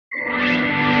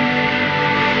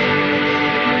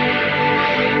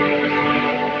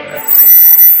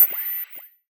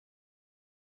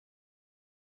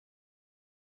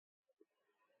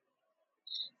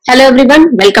Hello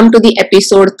everyone, welcome to the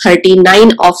episode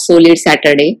 39 of Solid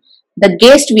Saturday. The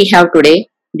guest we have today,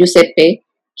 Giuseppe,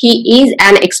 he is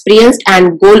an experienced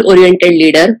and goal-oriented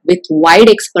leader with wide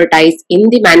expertise in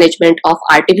the management of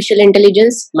artificial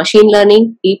intelligence, machine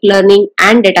learning, deep learning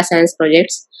and data science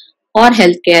projects for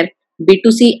healthcare,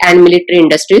 B2C and military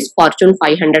industries, Fortune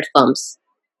 500 firms.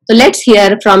 So let's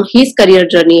hear from his career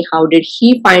journey. How did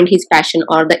he find his passion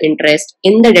or the interest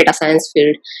in the data science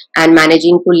field and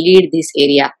managing to lead this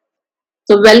area?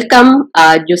 So, welcome,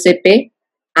 Giuseppe,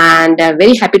 and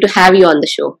very happy to have you on the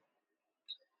show.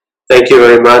 Thank you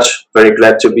very much. Very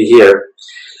glad to be here.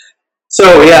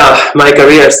 So yeah, my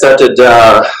career started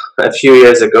a few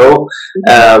years ago,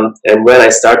 and when I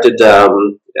started, there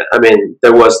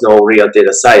was no real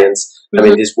data science.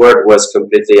 This word was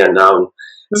completely unknown.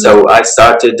 So I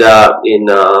started in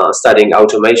studying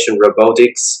automation,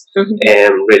 robotics,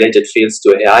 and related fields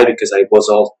to AI because I was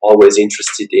always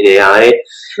interested in AI.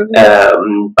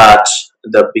 But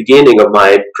the beginning of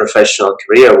my professional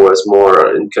career was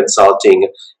more in consulting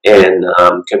and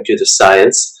computer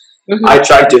science. I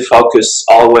tried to focus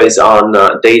always on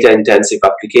data-intensive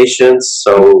applications,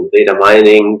 so data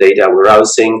mining, data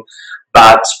warehousing,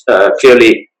 but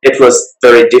clearly it was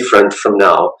very different from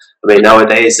now.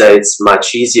 Nowadays it's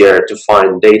much easier to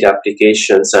find data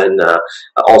applications and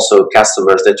also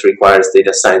customers that requires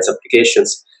data science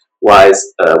applications, while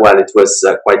it was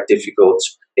quite difficult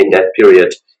in that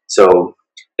period. So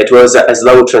it was a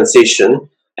slow transition,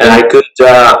 and I could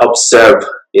observe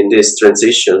in this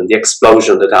transition the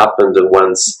explosion that happened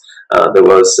once there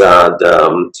was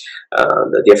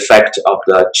the effect of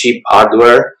the cheap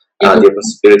hardware, the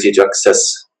possibility to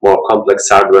access more complex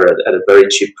hardware at a very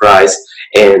cheap price,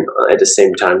 and at the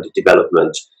same time the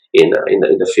development in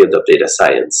the field of data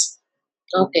science.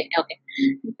 Okay.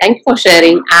 Thank you for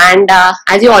sharing. And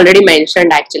as you already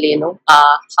mentioned, actually,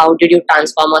 how did you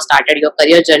transform or started your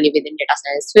career journey within data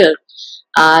science field?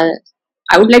 Uh,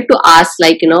 I would like to ask,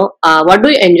 what do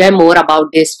you enjoy more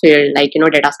about this field,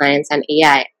 data science and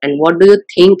AI, and what do you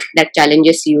think that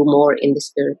challenges you more in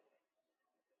this field?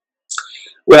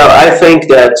 Well, I think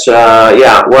that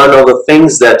one of the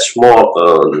things that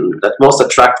most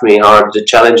attract me are the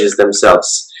challenges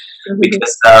themselves,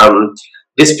 because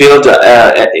this field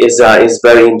is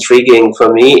very intriguing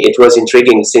for me. It was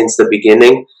intriguing since the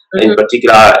beginning. In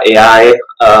particular, AI,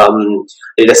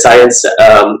 data science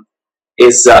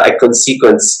is a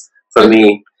consequence for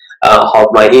me of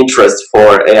my interest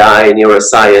for AI,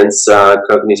 neuroscience,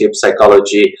 cognitive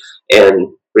psychology, and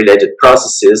related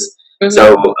processes.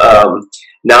 So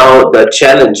now the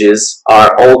challenges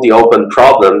are all the open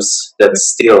problems that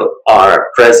still are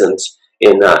present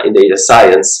in data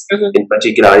science, in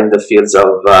particular in the fields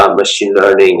of machine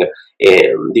learning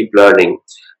and deep learning.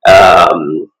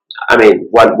 One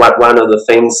of the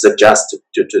things that just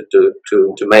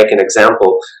to make an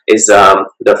example is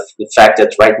the fact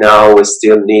that right now we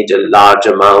still need a large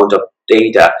amount of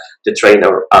data to train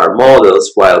our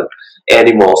models, while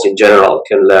animals in general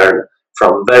can learn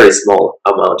from very small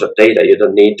amount of data. You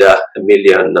don't need a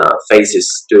million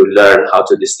faces to learn how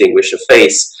to distinguish a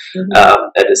face.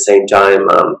 At the same time,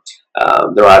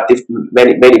 there are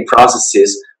many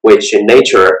processes which in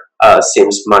nature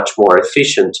seems much more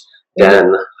efficient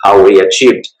than how we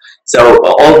achieved. So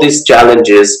all these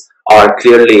challenges are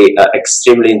clearly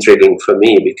extremely intriguing for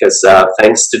me because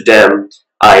thanks to them,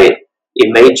 I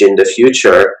imagine the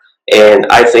future, and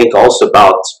I think also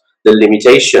about the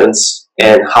limitations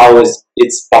and how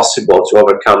it's possible to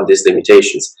overcome these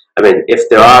limitations. If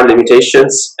there are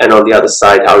limitations, and on the other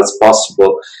side, how it's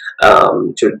possible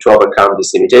to overcome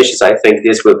these limitations, I think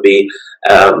this will be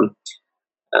a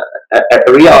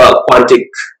real quantic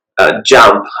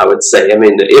jump, I would say.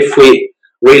 If we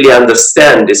really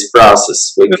understand this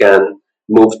process, we can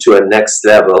move to a next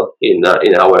level in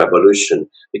our evolution,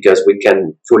 because we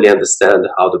can fully understand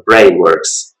how the brain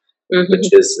works,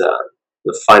 which is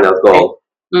the final goal.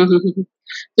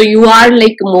 So you are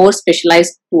like more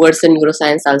specialized towards the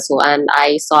neuroscience also, and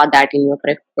I saw that in your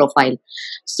profile.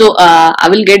 So I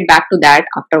will get back to that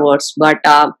afterwards. But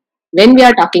when we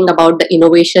are talking about the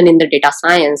innovation in the data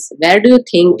science, where do you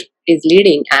think it is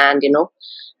leading, and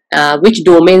which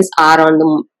domains are on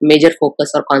the major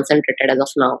focus or concentrated as of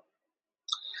now?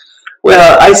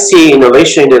 Well, I see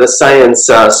innovation in data science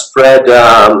spread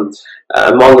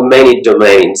among many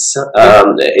domains.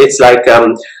 It's like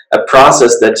a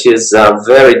process that is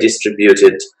very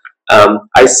distributed.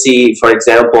 I see, for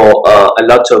example, a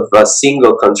lot of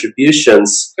single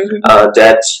contributions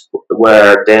that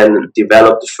were then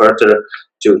developed further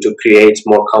to create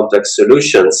more complex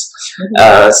solutions.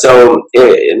 So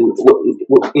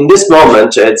in this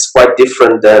moment, it's quite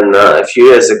different than a few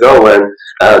years ago when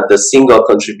the single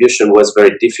contribution was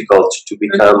very difficult to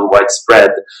become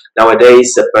widespread.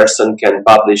 Nowadays, a person can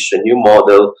publish a new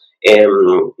model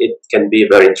and it can be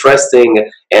very interesting,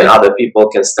 and other people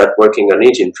can start working on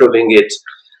it, improving it.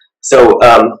 So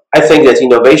I think that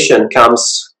innovation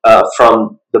comes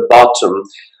from the bottom.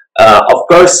 Of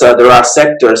course, there are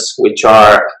sectors which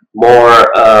are more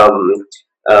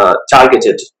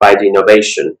targeted by the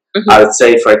innovation. I would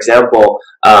say, for example,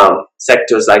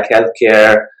 sectors like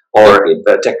healthcare or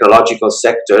technological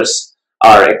sectors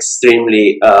are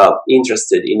extremely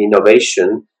interested in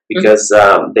innovation because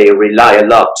they rely a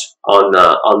lot on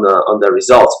the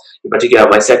results. In particular,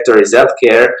 my sector is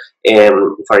healthcare, and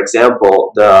for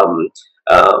example, the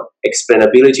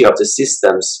explainability of the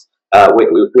systems.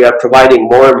 We are providing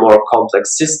more and more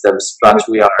complex systems, but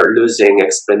we are losing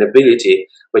explainability,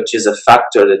 which is a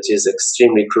factor that is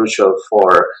extremely crucial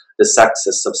for the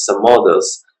success of some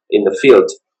models in the field.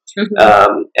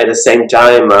 At the same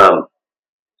time,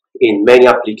 in many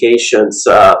applications,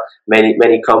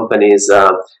 many companies,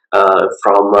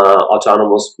 from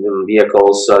autonomous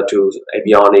vehicles to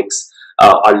avionics,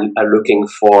 are looking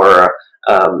for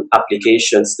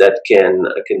applications that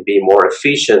can be more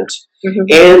efficient.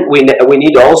 And we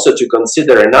need also to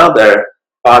consider another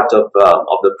part of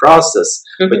the process,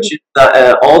 which is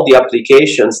all the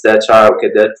applications that are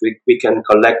that we can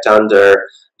collect under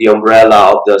the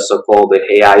umbrella of the so-called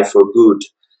AI for good.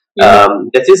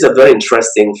 That is a very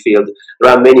interesting field.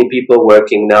 There are many people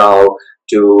working now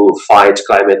to fight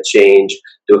climate change,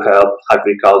 to help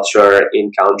agriculture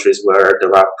in countries where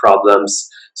there are problems.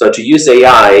 So to use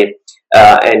AI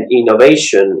and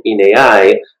innovation in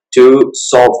AI to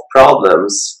solve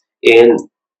problems in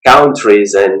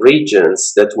countries and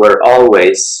regions that were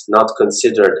always not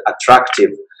considered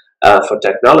attractive for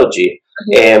technology.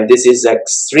 And this is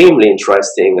extremely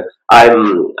interesting. I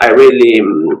really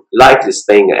like this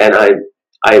thing, and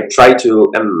I try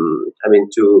to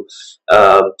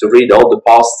to read all the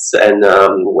posts, and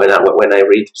when I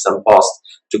read some posts,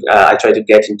 I try to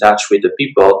get in touch with the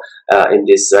people in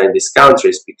these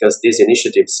countries, because these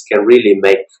initiatives can really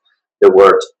make the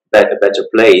world a better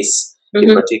place.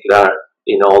 In particular,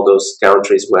 in all those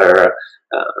countries where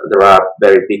there are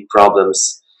very big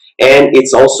problems. And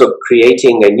it's also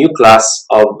creating a new class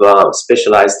of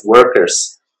specialized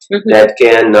workers that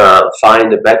can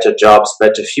find better jobs,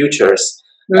 better futures.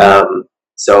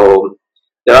 So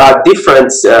there are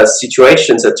different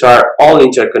situations that are all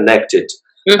interconnected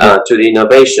to the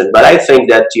innovation. But I think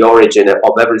that the origin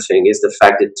of everything is the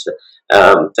fact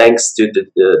that thanks to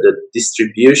the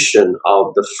distribution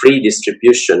of the free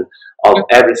distribution of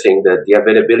everything, the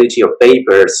availability of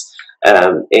papers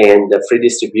and the free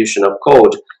distribution of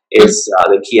code is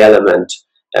the key element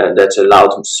that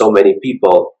allowed so many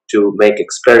people to make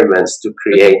experiments, to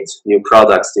create new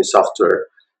products, new software.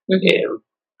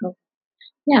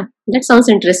 Yeah, that sounds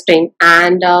interesting.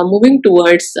 And moving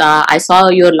towards, I saw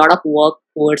your lot of work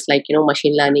towards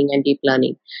machine learning and deep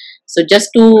learning. So just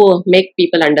to make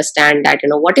people understand that,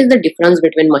 what is the difference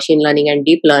between machine learning and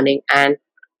deep learning, and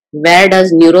where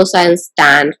does neuroscience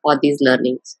stand for these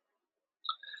learnings?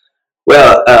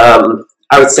 Well,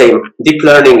 I would say deep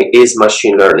learning is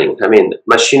machine learning. I mean,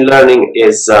 machine learning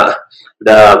is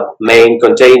the main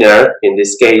container in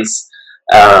this case,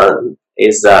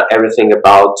 is everything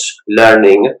about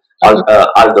learning,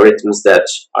 algorithms that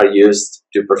are used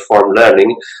to perform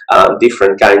learning,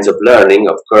 different kinds of learning,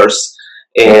 of course.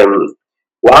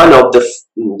 One of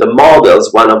the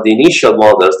models, one of the initial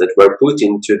models that were put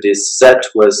into this set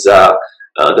was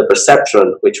the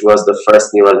perceptron, which was the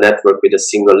first neural network with a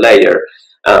single layer.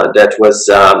 That was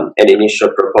an initial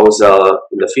proposal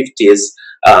in the 50s.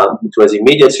 It was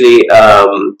immediately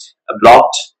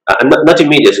blocked. Not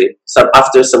immediately.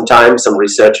 After some time, some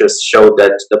researchers showed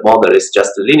that the model is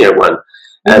just a linear one,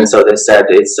 and so they said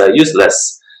it's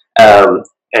useless.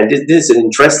 And this is an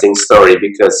interesting story,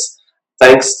 because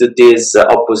thanks to this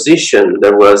opposition,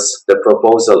 there was the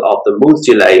proposal of the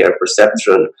multi-layer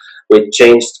perceptron, which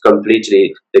changed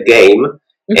completely the game.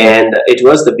 And it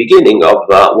was the beginning of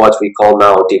what we call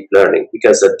now deep learning,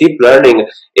 because deep learning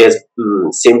is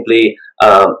simply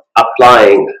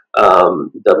applying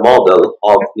the model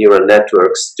of neural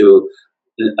networks to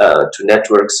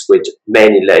networks with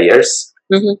many layers.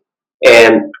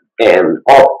 And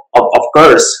of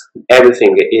course,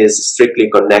 everything is strictly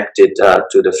connected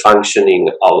to the functioning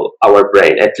of our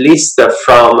brain, at least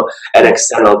from an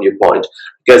external viewpoint.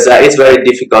 Because it's very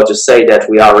difficult to say that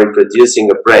we are reproducing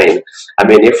a brain. I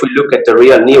mean, if we look at the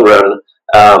real neuron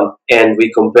and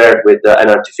we compare it with an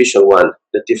artificial one,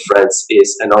 the difference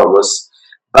is enormous.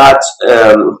 But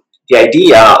the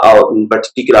idea, in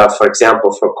particular, for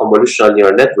example, for convolutional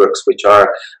neural networks, which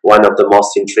are one of the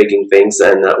most intriguing things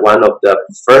and one of the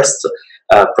first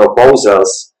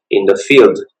proposals in the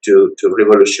field to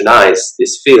revolutionize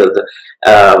this field,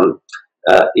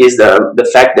 is the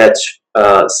fact that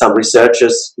some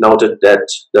researchers noted that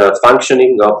the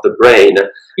functioning of the brain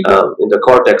in the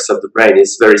cortex of the brain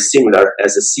is very similar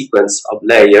as a sequence of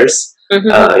layers in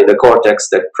the cortex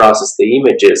that process the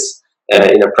images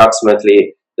in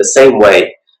approximately the same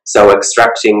way. So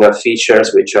extracting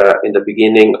features which are in the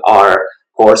beginning are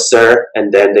coarser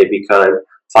and then they become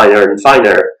finer and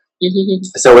finer.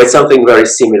 So it's something very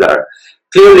similar.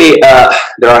 Clearly,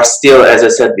 there are still, as I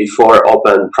said before,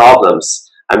 open problems.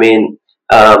 I mean,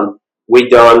 we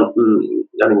don't.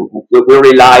 We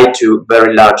rely to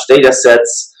very large data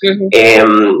sets, and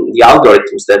the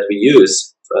algorithms that we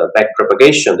use,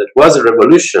 backpropagation, that was a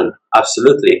revolution.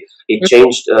 Absolutely, it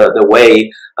changed the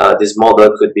way this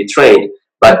model could be trained,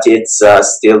 but it's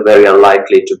still very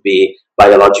unlikely to be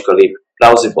biologically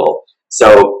plausible.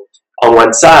 So, on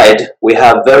one side, we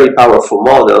have very powerful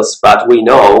models, but we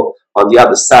know on the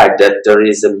other side that there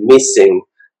is a missing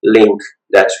link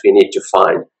that we need to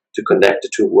find to connect the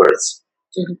two words.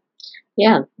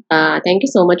 Yeah, thank you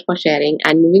so much for sharing.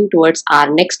 And moving towards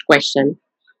our next question.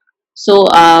 So,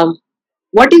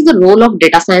 what is the role of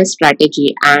data science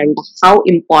strategy and how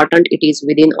important it is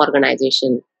within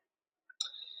organization?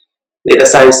 Data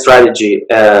science strategy,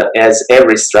 as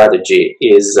every strategy,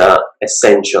 is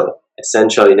essential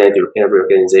in every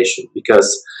organization,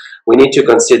 because we need to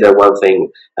consider one thing.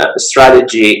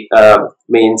 Strategy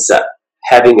means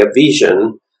having a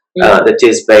vision that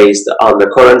is based on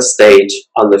the current state,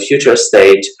 on the future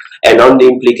state, and on the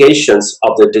implications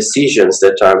of the decisions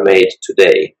that are made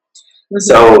today.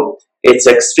 So it's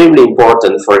extremely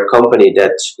important for a company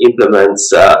that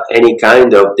implements any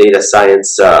kind of data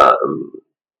science,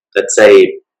 let's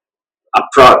say,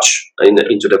 approach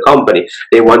into the company.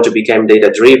 They want to become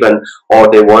data driven, or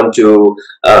they want to,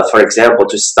 for example,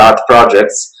 to start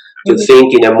projects, to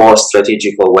think in a more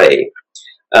strategical way.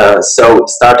 So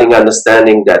starting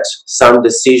understanding that some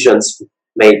decisions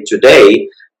made today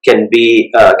can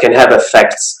have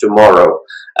effects tomorrow.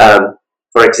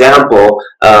 For example,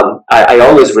 I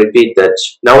always repeat that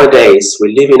nowadays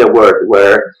we live in a world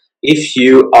where if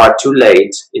you are too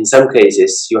late, in some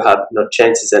cases you have no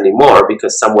chances anymore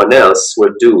because someone else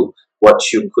will do what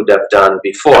you could have done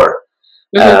before.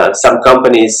 Some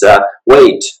companies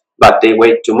wait, but they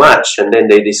wait too much, and then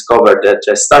they discover that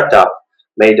a startup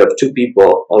made of two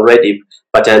people already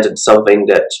patented something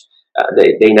that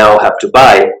they now have to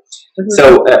buy.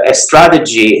 So a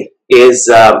strategy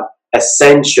is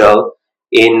essential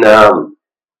in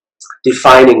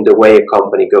defining the way a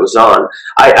company goes on.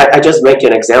 I just make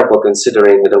an example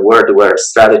considering the word where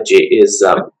strategy is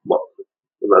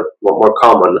more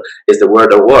common is the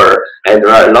word of war, and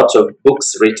there are lots of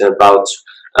books written about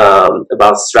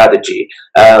strategy.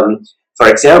 For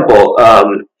example,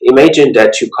 imagine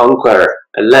that you conquer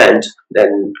a land,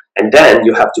 and then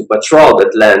you have to patrol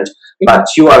that land, but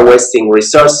you are wasting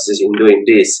resources in doing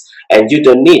this, and you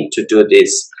don't need to do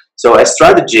this. So a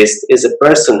strategist is a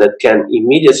person that can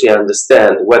immediately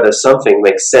understand whether something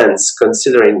makes sense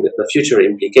considering the future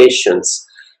implications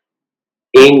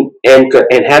and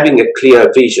having a clear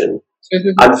vision.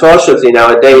 Unfortunately,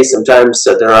 nowadays, sometimes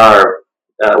there are,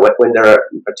 when there are,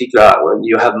 in particular, when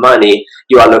you have money,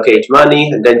 you allocate money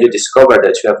and then you discover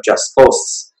that you have just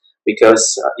costs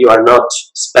because you are not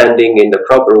spending in the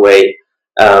proper way,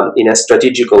 in a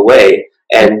strategical way,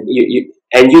 and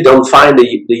you don't find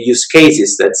the use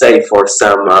cases, let's say, for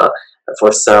some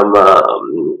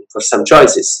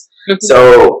choices.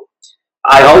 So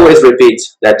I always repeat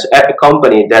that a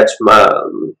company that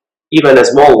even a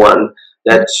small one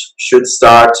that should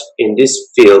start in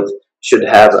this field should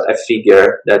have a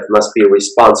figure that must be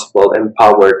responsible,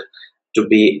 empowered to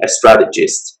be a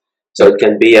strategist. So it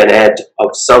can be an head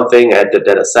of something, at the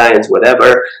data science,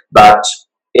 whatever, but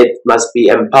it must be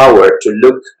empowered to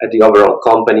look at the overall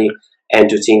company and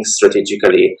to think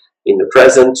strategically in the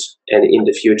present and in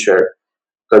the future,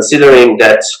 considering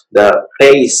that the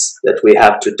pace that we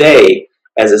have today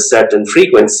has a certain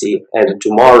frequency and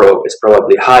tomorrow is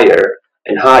probably higher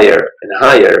and higher and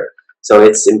higher. So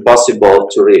it's impossible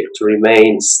to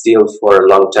remain still for a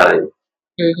long time.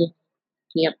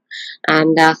 Yep,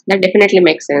 and that definitely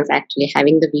makes sense. Actually,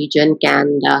 having the vision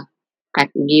can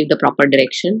give the proper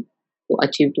direction to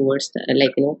achieve towards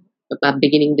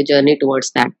beginning the journey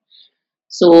towards that.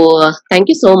 So thank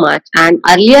you so much. And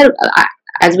earlier,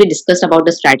 as we discussed about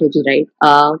the strategy, right?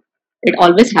 It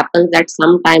always happens that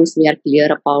sometimes we are clear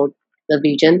about the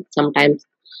vision. Sometimes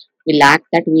we lack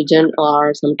that vision,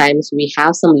 or sometimes we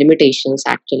have some limitations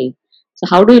actually. So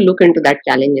how do you look into that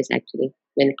challenges actually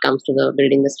when it comes to the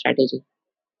building the strategy?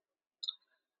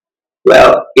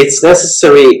 Well, it's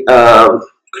necessary.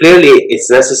 Clearly, it's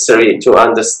necessary to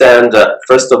understand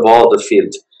first of all the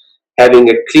field. Having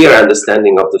a clear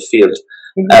understanding of the field.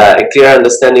 A clear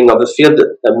understanding of the field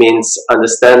means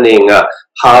understanding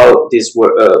how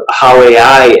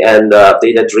AI and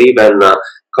data-driven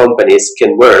companies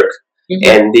can work,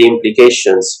 and the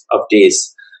implications of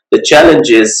these. The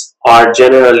challenges are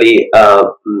generally,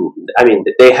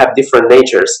 they have different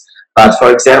natures. But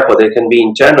for example, there can be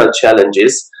internal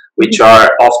challenges which are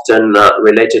often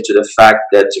related to the fact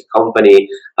that a company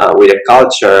with a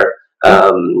culture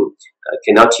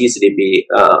cannot easily be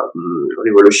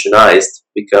revolutionized,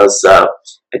 because a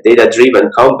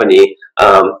data-driven company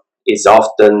is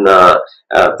often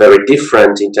very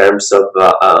different in terms of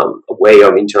a way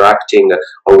of interacting,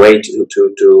 a way to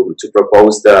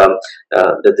propose the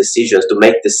decisions, to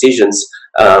make decisions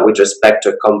with respect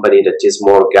to a company that is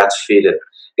more gut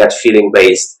feeling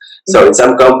based. So in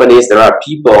some companies, there are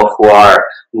people who are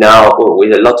now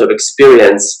with a lot of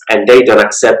experience, and they don't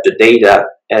accept the data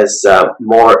as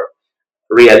more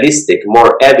realistic,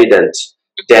 more evident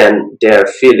than their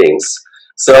feelings.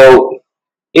 So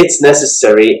it's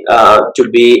necessary to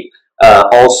be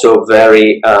also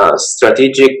very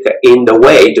strategic in the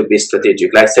way to be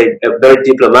strategic, like say very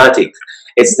diplomatic.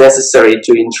 It's necessary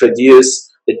to introduce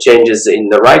the changes in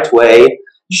the right way,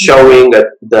 showing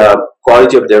the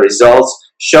quality of the results,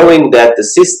 showing that the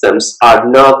systems are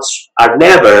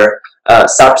never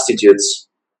substitutes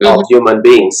of human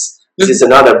beings. This is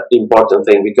another important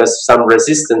thing, because some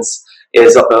resistance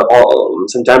is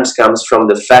sometimes comes from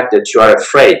the fact that you are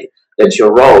afraid that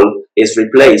your role is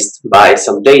replaced by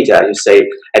some data. You say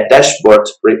a dashboard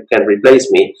can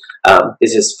replace me.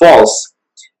 This is false,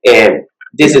 and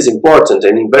this is important,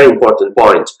 and a very important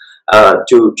point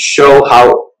to show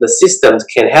how the systems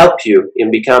can help you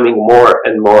in becoming more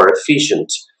and more efficient,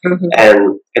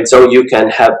 and so you can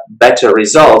have better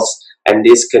results, and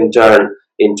this can turn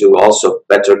into also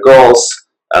better goals,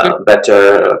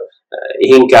 better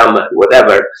income,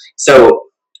 whatever.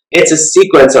 So it's a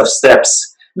sequence of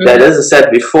steps that, as I said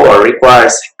before,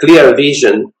 requires clear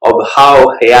vision of how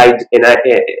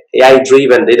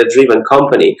AI-driven, data-driven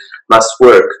company must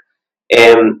work.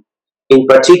 And in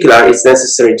particular, it's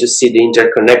necessary to see the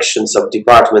interconnections of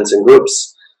departments and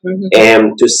groups,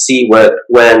 and to see where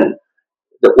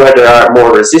there are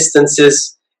more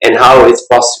resistances, and how it's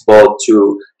possible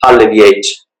to alleviate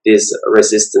these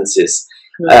resistances.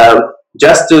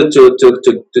 Just to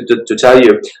tell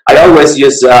you, I always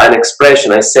use an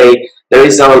expression. I say there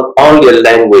is only a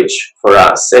language for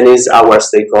us, and it's our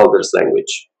stakeholders'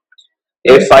 language.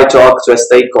 If I talk to a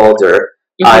stakeholder,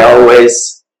 I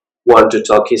always want to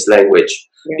talk his language,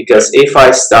 because if I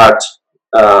start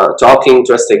talking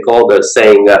to a stakeholder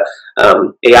saying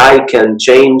AI can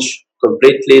change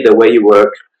completely the way you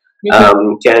work,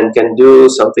 can do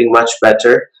something much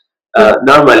better,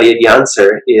 normally the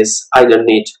answer is I don't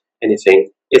need anything,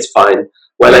 it's fine.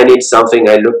 When I need something,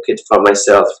 I look it for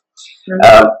myself.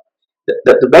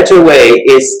 The better way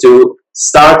is to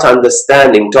start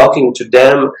understanding, talking to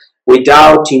them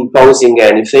without imposing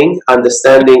anything,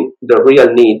 understanding the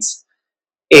real needs,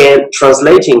 and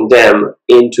translating them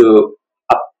into,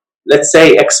 let's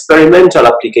say, experimental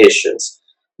applications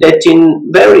that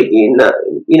in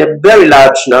a very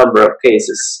large number of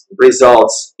cases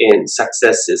results in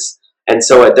successes. And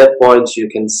so at that point, you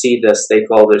can see the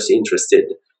stakeholders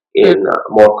interested in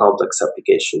more complex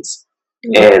applications.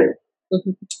 And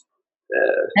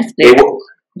that's great.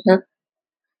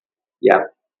 Yeah.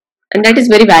 And that is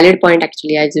very valid point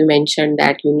actually, as you mentioned,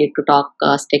 that you need to talk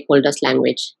stakeholders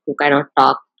language. You cannot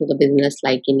talk to the business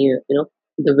like in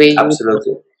the way you.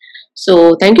 Absolutely.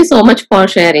 So thank you so much for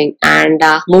sharing. And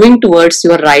moving towards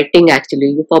your writing,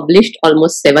 actually, you published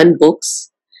almost 7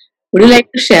 books. Would you like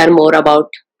to share more about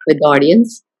with the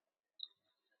audience?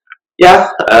 Yeah,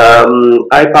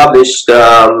 I published,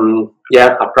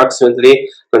 approximately,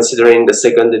 considering the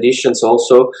second editions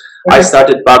also. I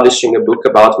started publishing a book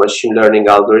about machine learning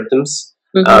algorithms.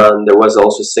 There was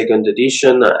also second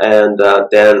edition, and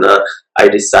then I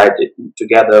decided,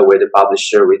 together with the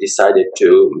publisher, we decided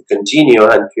to continue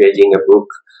and creating a book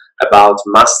about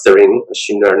mastering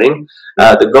machine learning.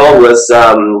 The goal was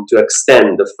to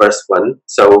extend the first one.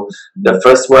 So the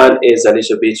first one is a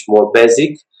little bit more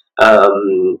basic,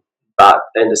 and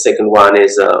the second one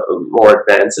is more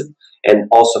advanced. And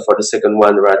also for the second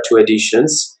one, there are 2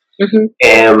 editions.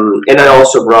 And I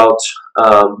also wrote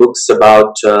books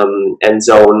about end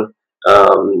zone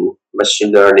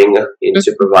machine learning, in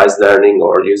supervised learning,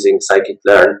 or using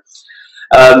scikit-learn.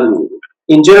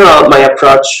 In general, my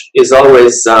approach is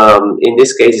always, in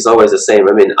this case, is always the same.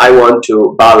 I mean, I want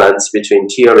to balance between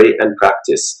theory and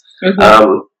practice.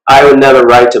 I will never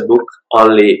write a book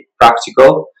only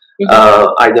practical.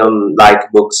 I don't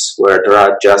like books where there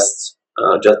are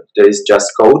there is just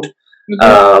code.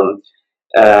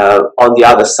 On the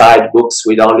other side, books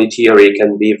with only theory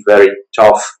can be very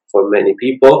tough for many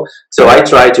people. So I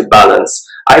try to balance.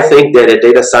 I think that a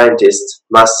data scientist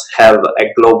must have a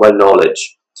global knowledge.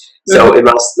 So it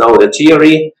must know the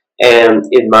theory and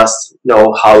it must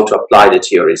know how to apply the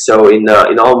theory. So in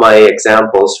all my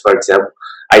examples, for example,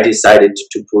 I decided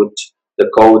to put the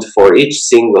code for each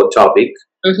single topic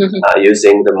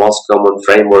using the most common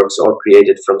frameworks or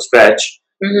created from scratch.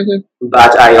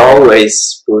 But I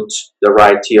always put the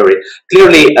right theory.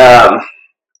 Clearly,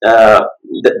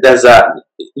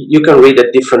 you can read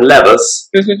at different levels,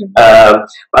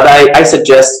 but I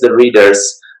suggest the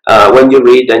readers, when you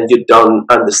read and you don't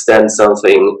understand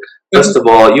something, first of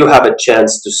all, you have a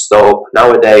chance to stop.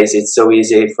 Nowadays, it's so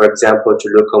easy, for example, to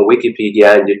look on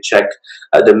Wikipedia and you check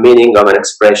the meaning of an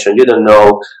expression. You don't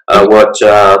know what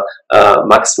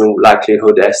maximum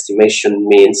likelihood estimation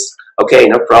means. Okay,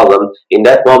 no problem. In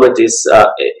that moment is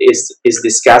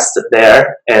discussed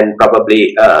there, and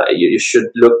probably you should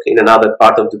look in another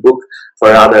part of the book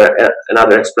for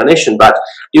another explanation. But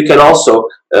you can also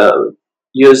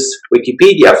use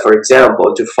Wikipedia, for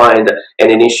example, to find an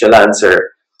initial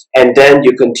answer, and then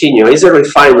you continue. It's a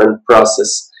refinement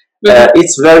process.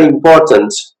 It's very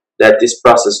important that this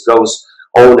process goes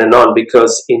on and on,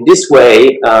 because in this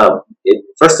way,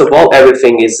 first of all,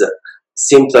 everything is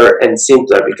simpler and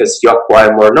simpler because you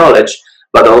acquire more knowledge,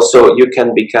 but also you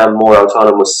can become more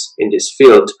autonomous in this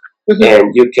field,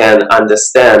 and you can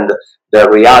understand the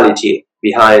reality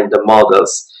behind the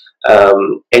models,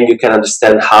 and you can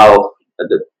understand how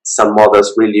some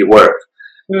models really work.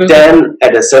 Then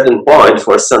at a certain point,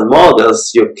 for some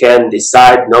models, you can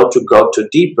decide not to go too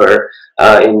deeper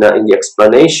in the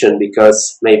explanation,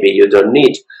 because maybe you don't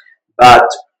need. But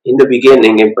in the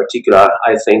beginning, in particular,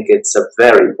 I think it's a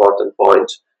very important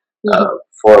point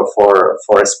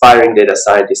for aspiring data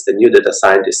scientists and new data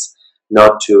scientists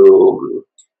not to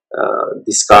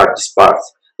discard this part.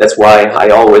 That's why I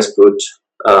always put,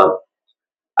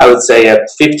 I would say,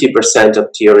 50% of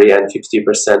theory and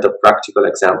 50% of practical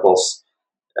examples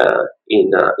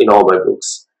in all my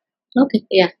books. Okay,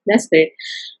 yeah, that's great.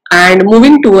 And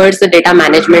moving towards the data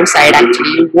management side,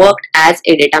 actually, you worked as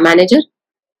a data manager.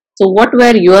 So what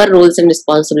were your roles and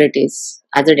responsibilities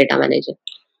as a data manager?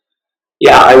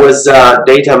 Yeah, I was a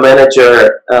data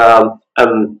manager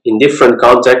in different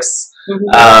contexts.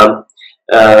 Now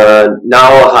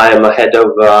I'm a head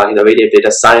of innovative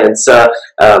data science.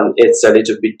 It's a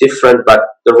little bit different, but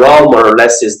the role more or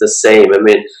less is the same. I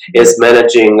mean, it's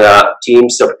managing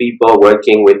teams of people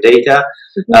working with data.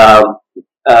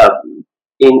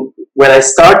 When I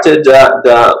started,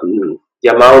 the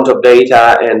amount of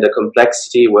data and the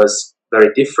complexity was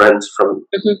very different from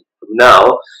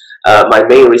now. My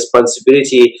main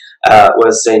responsibility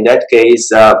was, in that case,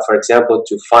 for example,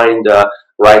 to find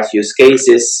right use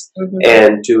cases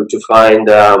and to find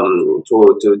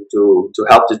to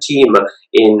help the team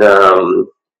in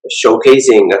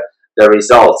showcasing the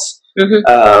results.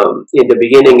 In the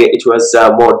beginning, it was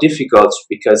more difficult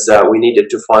because we needed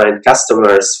to find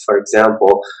customers, for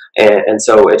example, and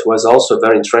so it was also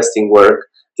very interesting work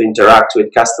to interact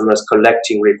with customers,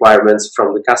 collecting requirements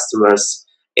from the customers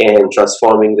and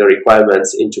transforming the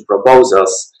requirements into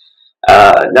proposals.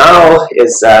 Now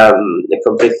is a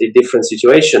completely different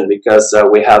situation because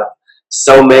we have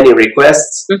so many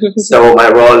requests. So my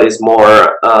role is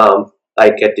more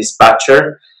like a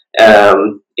dispatcher.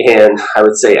 And I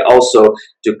would say also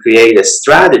to create a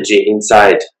strategy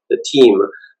inside the team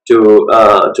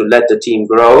to let the team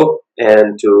grow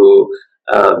and to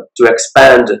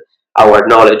expand our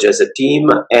knowledge as a team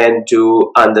and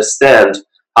to understand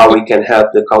how we can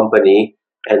help the company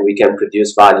and we can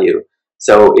produce value.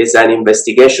 So it's an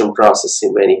investigation process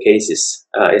in many cases.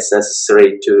 It's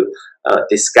necessary to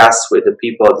discuss with the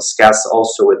people, discuss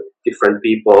also with different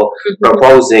people,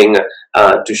 proposing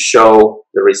to show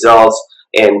the results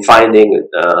and finding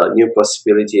new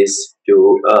possibilities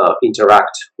to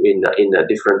interact in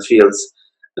different fields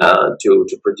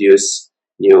to produce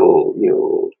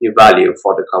new value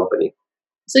for the company.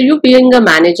 So you being a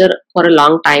manager for a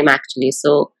long time actually,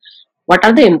 so what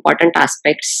are the important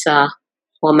aspects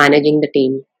for managing the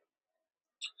team?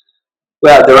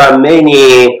 Well, there are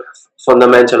many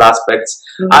fundamental aspects.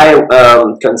 I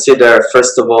consider,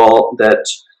 first of all, that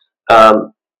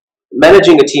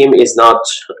managing a team is not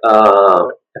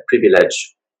a privilege.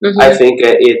 I Mm-hmm. think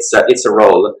it's a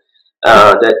role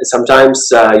that sometimes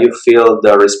you feel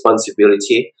the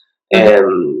responsibility, Mm-hmm.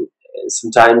 and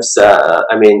sometimes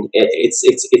I mean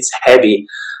it's heavy,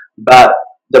 but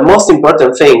the most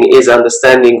important thing is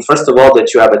understanding first of all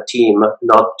that you have a team,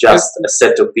 not just a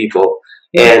set of people,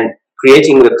 Mm-hmm. and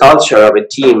creating the culture of a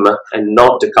team and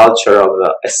not the culture of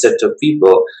a set of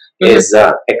people Mm-hmm. is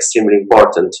extremely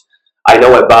important. I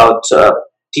know about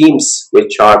teams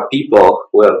which are people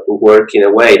who work in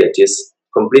a way that is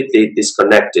completely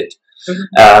disconnected.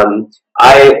 Mm-hmm.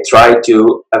 I try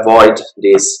to avoid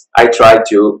this. I try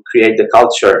to create the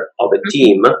culture of a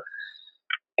team,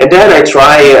 and then I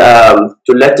try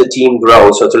to let the team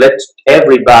grow, so to let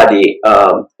everybody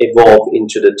evolve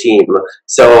into the team.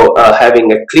 So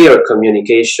having a clear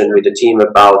communication with the team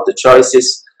about the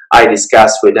choices I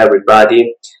discuss with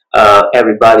everybody.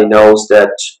 Everybody knows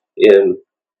that um,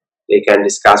 they can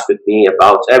discuss with me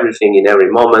about everything in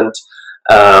every moment.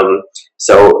 Um,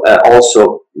 so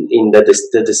also in the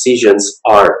decisions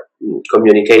are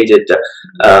communicated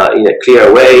in a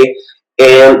clear way,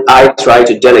 and I try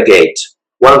to delegate.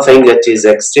 One thing that is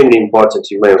extremely important,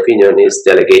 in my opinion, is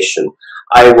delegation.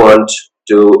 I want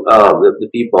the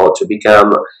people to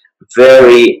become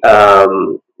very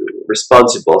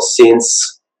responsible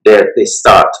since they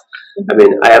start. I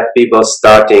mean, I have people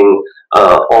starting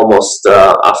almost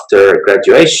after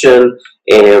graduation,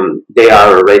 and they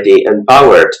are already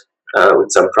empowered with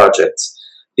some projects.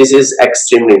 This is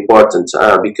extremely important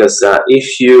because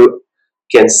if you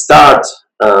can start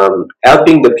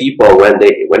helping the people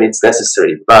when it's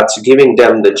necessary, but giving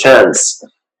them the chance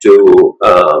to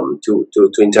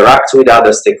interact with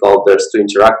other stakeholders, to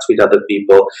interact with other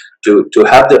people, to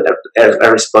have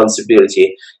a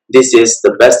responsibility. This is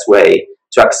the best way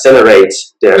to accelerate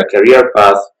their career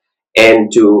path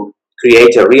and to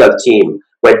create a real team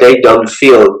where they don't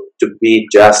feel to be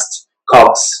just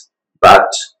cogs, but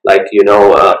like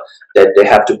that they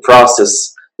have to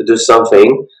process to do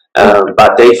something,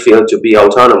 but they feel to be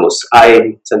autonomous.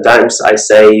 I sometimes I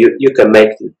say you can make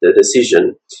the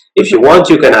decision. If you want,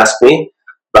 you can ask me,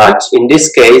 but in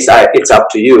this case, it's up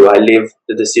to you. I leave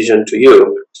the decision to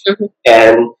you. Mm-hmm.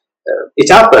 And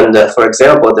it happened, for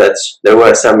example, that there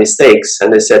were some mistakes,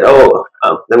 and they said, "Oh,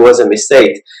 there was a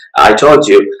mistake. I told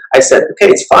you." I said, "Okay,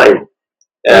 it's fine.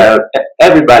 Uh,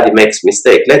 Everybody makes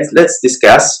mistake. Let's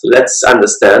discuss. Let's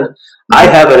understand. I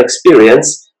Mm-hmm. have an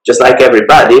experience, just like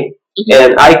everybody, Mm-hmm.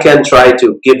 and I can try to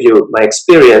give you my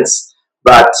experience,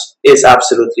 but it's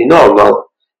absolutely normal."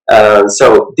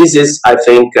 So this is, I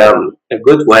think, a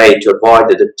good way to avoid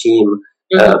that the team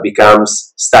Mm-hmm.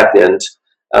 becomes stagnant.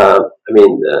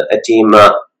 A team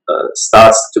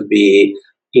starts to be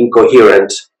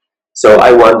incoherent. So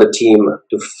I want the team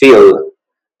to feel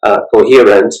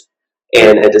coherent,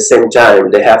 and at the same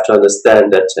time, they have to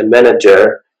understand that a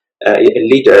manager, a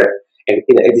leader, and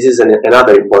this is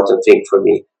another important thing for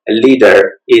me. A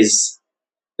leader is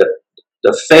the,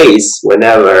 the face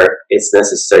whenever it's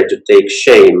necessary to take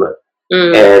shame,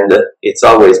 Mm-hmm. and it's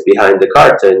always behind the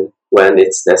curtain when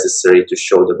it's necessary to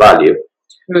show the value.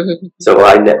 Mm-hmm. So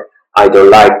I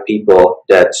don't like people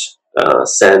that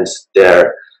send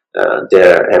their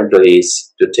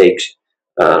employees to take.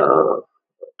 Uh,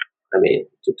 I mean,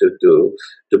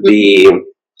 to be.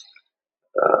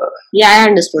 Yeah, I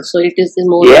understood. So it is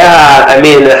more like Yeah, I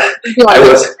mean, you I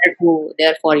always was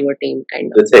there for your team,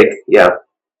 kind of. to take. Yeah,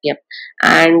 Yep,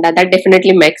 and that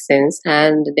definitely makes sense,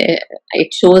 and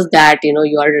it shows that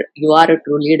you are a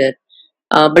true leader.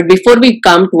 But before we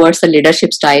come towards the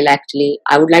leadership style, actually,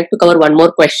 I would like to cover one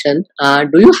more question.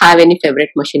 Do you have any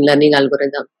favorite machine learning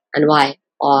algorithm and why?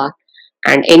 Or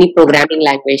and any programming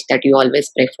language that you always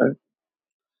prefer?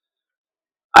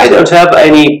 I don't have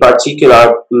any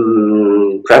particular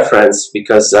preference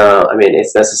because I mean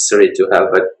it's necessary to have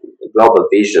a global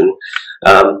vision.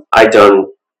 I don't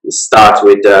start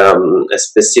with a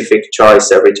specific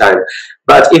choice every time.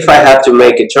 But if I have to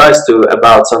make a choice to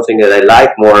about something that I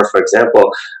like more, for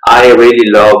example, I really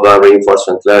love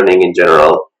reinforcement learning in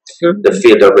general, the Mhm.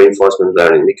 field of reinforcement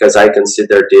learning, because I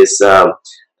consider this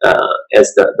as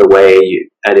the way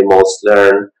animals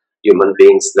learn, human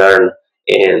beings learn,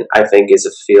 and I think is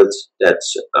a field that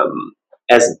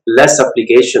has less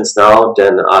applications now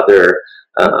than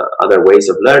other ways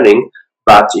of learning,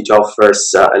 but it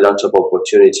offers a lot of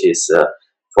opportunities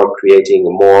for creating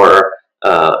more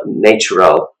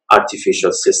natural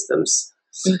artificial systems.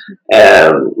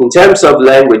 Mhm. In terms of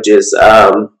languages,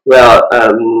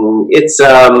 it's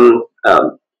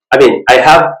I mean, I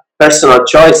have personal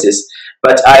choices,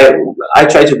 but I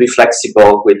try to be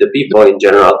flexible with the people in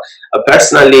general.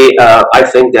 Personally, I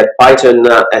think that Python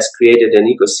has created an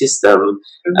ecosystem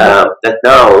that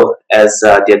now has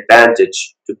the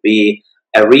advantage to be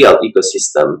a real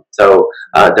ecosystem. So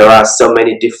there are so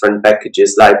many different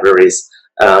packages, libraries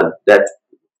that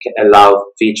can allow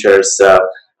features,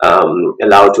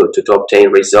 allow to obtain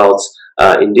results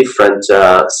in different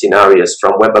scenarios,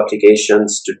 from web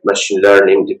applications to machine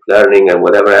learning, deep learning, and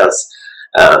whatever else.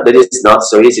 That is not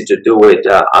so easy to do with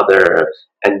other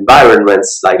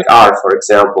environments like R, for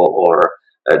example, or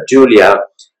Julia,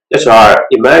 that are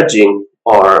emerging,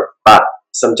 or but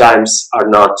sometimes are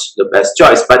not the best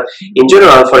choice. But in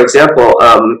general, for example,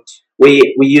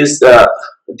 we use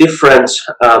different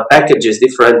packages,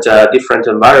 different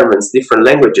environments, different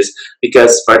languages,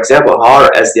 because, for example,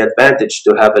 R has the advantage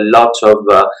to have a lot of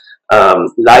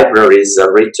libraries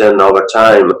written over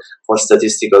time for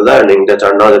statistical learning that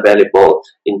are not available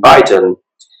in Python.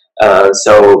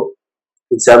 So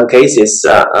in some cases,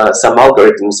 some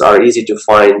algorithms are easy to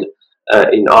find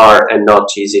in R and not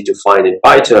easy to find in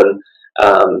Python.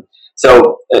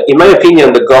 In my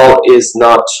opinion, the goal is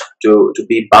not to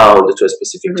be bound to a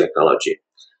specific technology.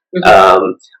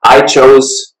 I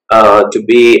chose to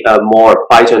be more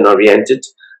Python oriented,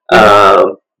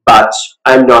 but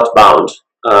I'm not bound.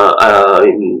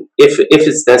 If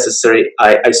it's necessary,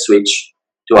 I switch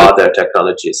to other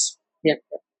technologies. Yeah,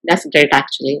 that's great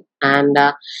actually. And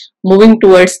moving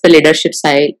towards the leadership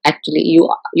side, actually,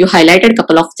 you highlighted a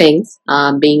couple of things,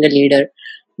 being a leader.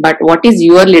 But what is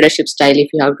your leadership style, if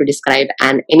you have to describe,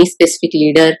 and any specific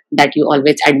leader that you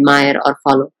always admire or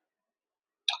follow?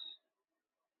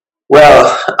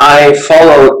 Well, I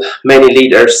followed many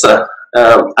leaders.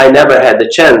 I never had the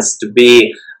chance to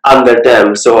be under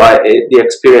them, so the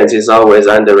experience is always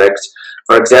indirect.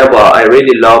 For example, I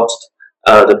really loved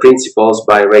The Principles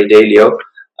by Ray Dalio,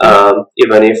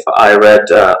 even if I read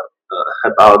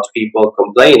about people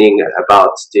complaining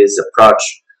about this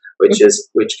approach,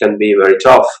 which can be very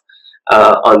tough.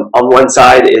 On one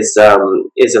side is a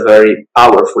very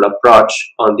powerful approach.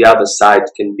 On the other side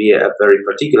can be a very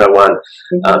particular one,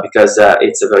 because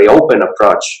it's a very open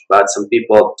approach. But some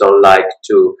people don't like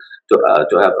to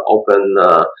have open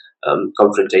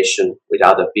confrontation with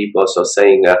other people. So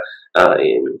saying to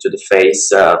the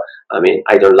face, I mean,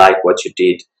 I don't like what you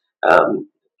did.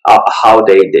 How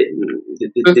they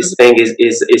did this thing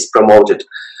is promoted.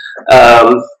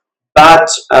 But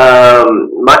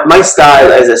my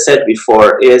style, as I said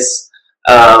before, is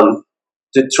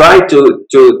to try to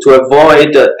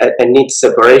avoid a neat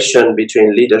separation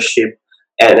between leadership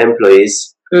and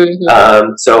employees.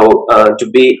 So to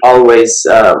be always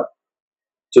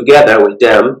together with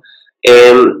them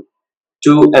and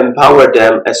to empower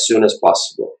them as soon as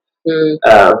possible.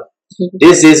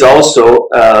 This is also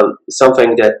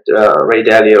something that Ray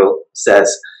Dalio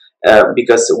says.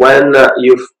 Because when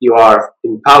you are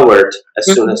empowered as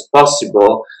soon as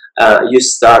possible, you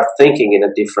start thinking in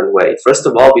a different way. First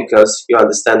of all, because you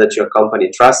understand that your company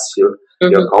trusts you,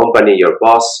 your company, your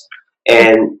boss,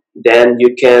 and then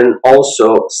you can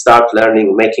also start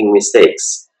learning making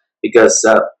mistakes, because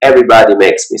everybody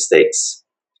makes mistakes,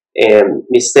 and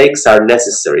mistakes are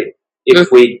necessary. If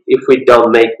we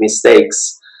don't make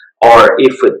mistakes, or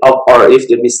if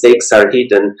the mistakes are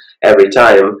hidden every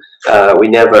time, we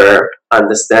never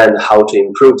understand how to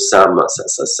improve some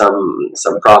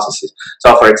processes.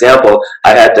 So, for example,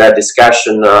 I had a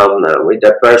discussion with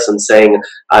that person saying,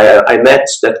 I met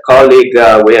that colleague,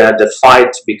 we had a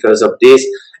fight because of this,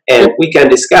 and we can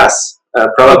discuss.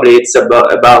 Probably it's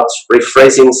about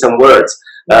rephrasing some words,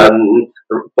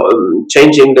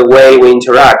 changing the way we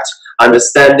interact,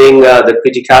 understanding the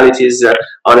criticalities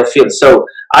on a field. So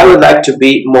I would like to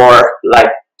be more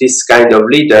like this kind of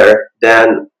leader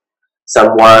than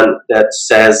someone that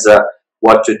says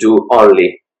what to do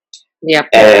only. Yeah.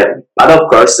 But of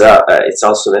course, it's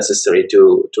also necessary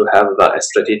to have a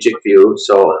strategic view,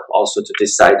 so also to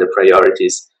decide the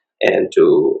priorities and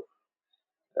to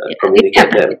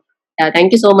communicate them.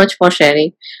 Thank you so much for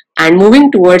sharing. And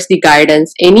moving towards the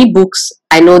guidance, any books?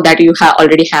 I know that you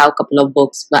already have a couple of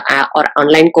books or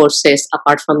online courses.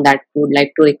 Apart from that, you would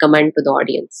like to recommend to the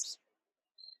audience?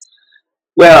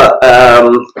 Well,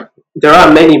 there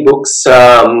are many books.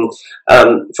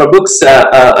 For books,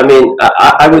 I mean,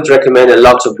 I would recommend a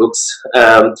lot of books.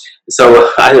 So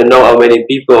I don't know how many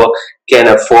people can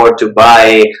afford to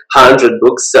buy 100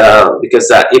 books,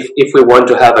 because if we want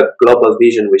to have a global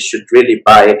vision, we should really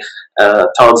buy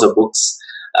tons of books.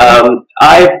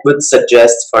 I would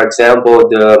suggest, for example,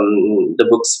 the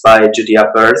books by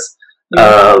Judea Pearl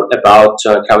about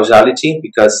causality,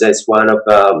 because it's one of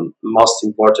the most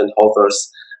important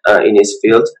authors in his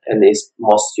field and is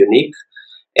most unique.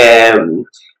 And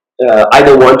I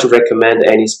don't want to recommend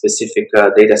any specific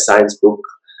data science book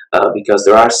because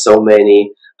there are so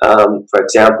many. For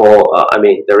example,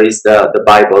 there is the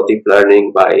Bible, Deep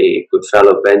Learning by good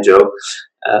fellow Benjo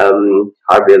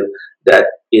Harville, that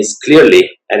is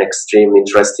clearly an extremely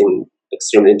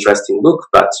interesting book,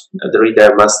 but the reader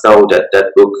must know that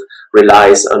that book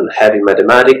relies on heavy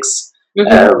mathematics.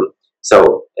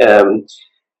 So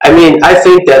I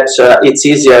think that it's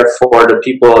easier for the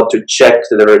people to check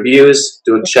the reviews,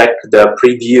 to check the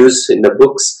previews in the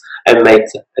books, and make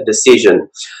a decision.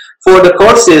 For the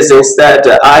courses, instead,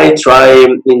 I try,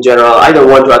 in general, I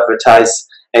don't want to advertise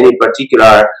any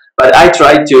particular, but I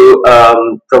try to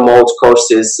promote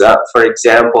courses, for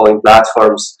example, in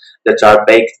platforms that are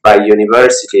baked by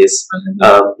universities,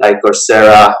 like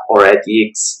Coursera or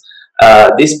edX.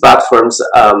 These platforms,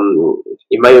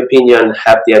 in my opinion,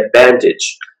 have the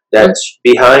advantage that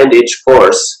behind each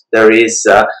course there is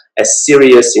a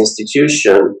serious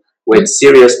institution with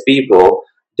serious people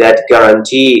that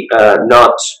guarantee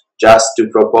not just to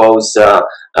propose a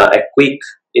quick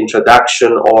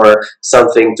introduction or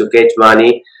something to get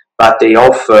money, but they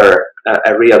offer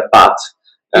a real path.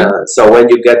 So when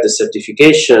you get the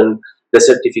certification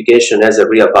has a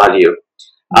real value.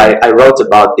 I wrote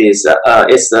about this.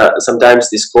 Sometimes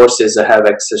these courses have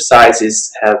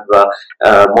exercises, have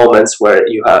moments where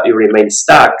you remain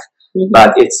stuck,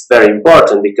 but it's very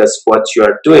important because what you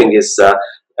are doing is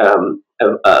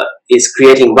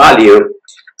creating value.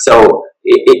 So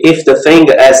if the thing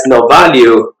has no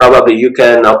value, probably you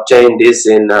can obtain this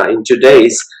in 2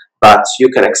 days, but you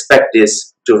can expect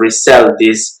this to resell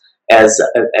this as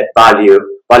a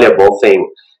valuable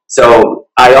thing. So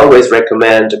I always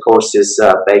recommend courses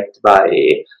backed by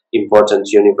important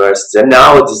universities. And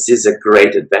now this is a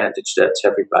great advantage that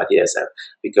everybody has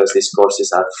because these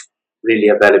courses are really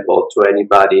available to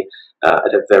anybody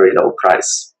at a very low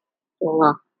price. Oh,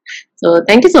 wow. So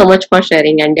thank you so much for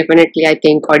sharing, and definitely I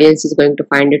think audience is going to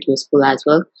find it useful as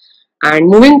well. And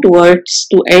moving towards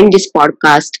to end this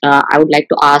podcast, I would like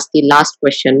to ask the last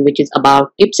question, which is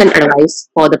about tips and advice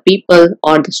for the people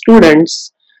or the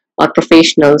students or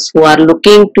professionals who are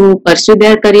looking to pursue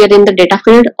their career in the data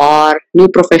field, or new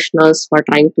professionals who are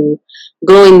trying to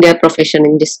grow in their profession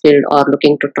in this field or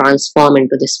looking to transform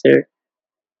into this field.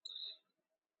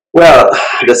 Well,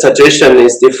 the suggestion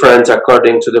is different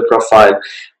according to the profile.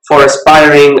 For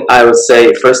aspiring, I would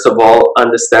say, first of all,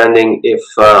 understanding if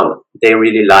they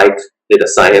really like data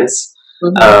science.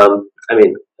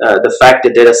 The fact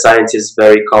that data science is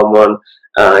very common,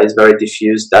 is very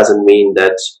diffuse, doesn't mean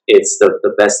that it's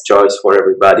the best choice for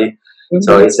everybody.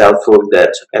 So it's helpful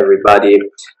that everybody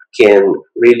can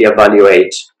really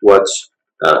evaluate what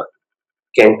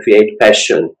can create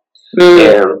passion.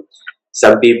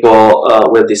 Some people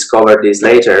will discover this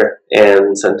later,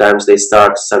 and sometimes they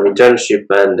start some internship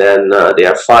and then they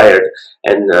are fired,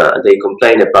 and they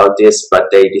complain about this, but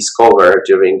they discover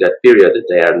during that period that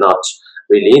they are not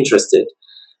really interested.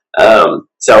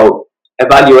 So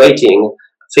evaluating,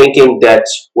 thinking that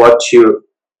the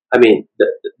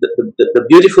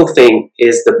beautiful thing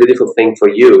is the beautiful thing for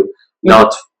you,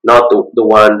 not the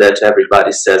one that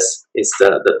everybody says is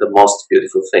the most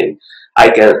beautiful thing.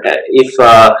 If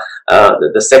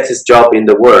the sexiest job in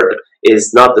the world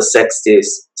is not the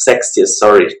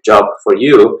sexiest job for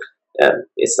you,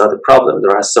 it's not a problem.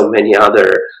 There are so many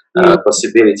other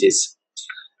possibilities.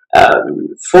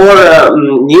 For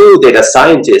new data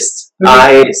scientists,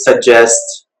 I suggest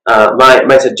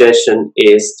my suggestion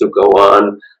is to go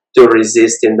on to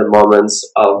resist in the moments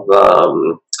of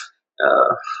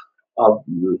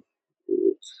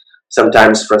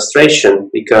sometimes frustration,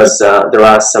 because there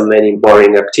are so many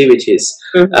boring activities.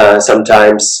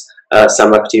 Sometimes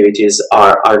some activities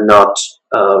are not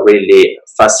really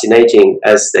fascinating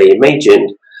as they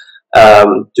imagined.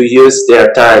 To use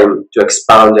their time to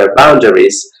expand their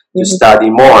boundaries, to study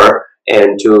more,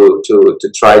 and to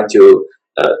try to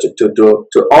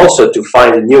also to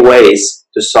find new ways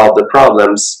to solve the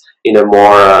problems in a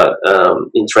more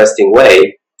interesting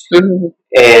way.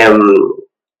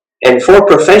 And for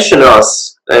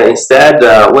professionals, instead,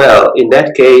 in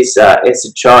that case, it's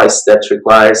a choice that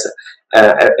requires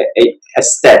a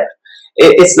step.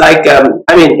 It's like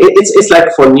it's like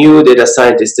for new data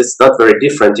scientists, it's not very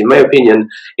different, in my opinion.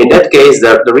 In that case,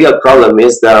 the real problem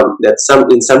is that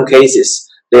in some cases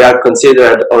they are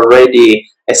considered already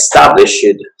established.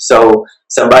 So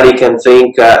somebody can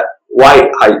think,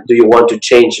 why do you want to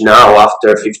change now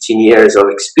after 15 years of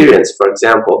experience, for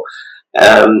example?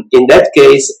 In that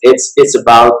case, it's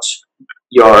about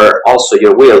your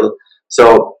will.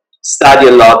 So study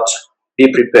a lot,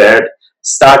 be prepared,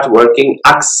 start working,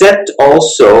 accept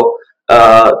also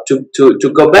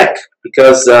to go back,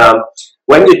 because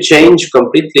when you change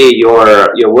completely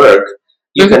your work,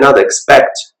 you cannot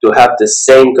expect to have the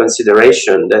same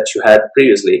consideration that you had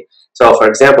previously. So, for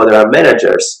example, there are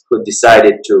managers who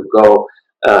decided to go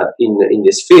in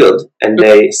this field, and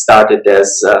they started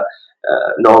as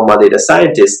normal data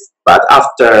scientists, but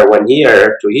after 1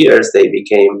 year, 2 years, they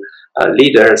became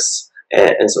leaders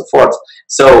and so forth.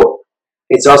 So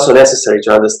it's also necessary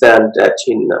to understand that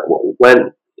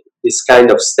when this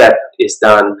kind of step is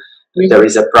done, there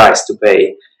is a price to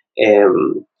pay.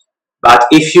 But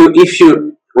if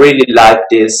you really like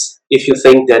this, if you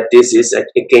think that this is a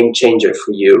game changer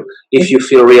for you, if you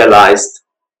feel realized,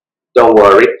 don't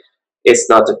worry, it's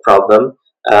not a problem.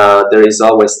 There is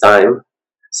always time,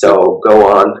 so go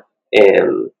on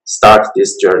and start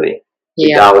this journey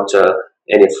without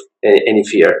any any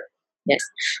fear. Yes.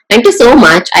 Thank you so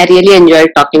much. I really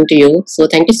enjoyed talking to you. So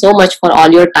thank you so much for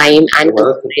all your time and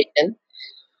consideration.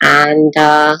 And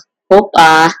hope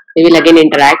we will again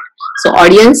interact. So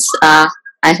audience,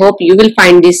 I hope you will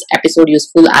find this episode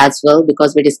useful as well,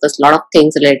 because we discussed a lot of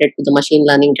things related to the machine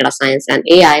learning, data science and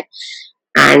AI.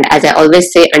 And as I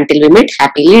always say, until we meet,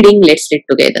 happy leading. Let's lead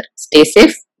together. Stay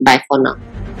safe. Bye for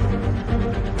now.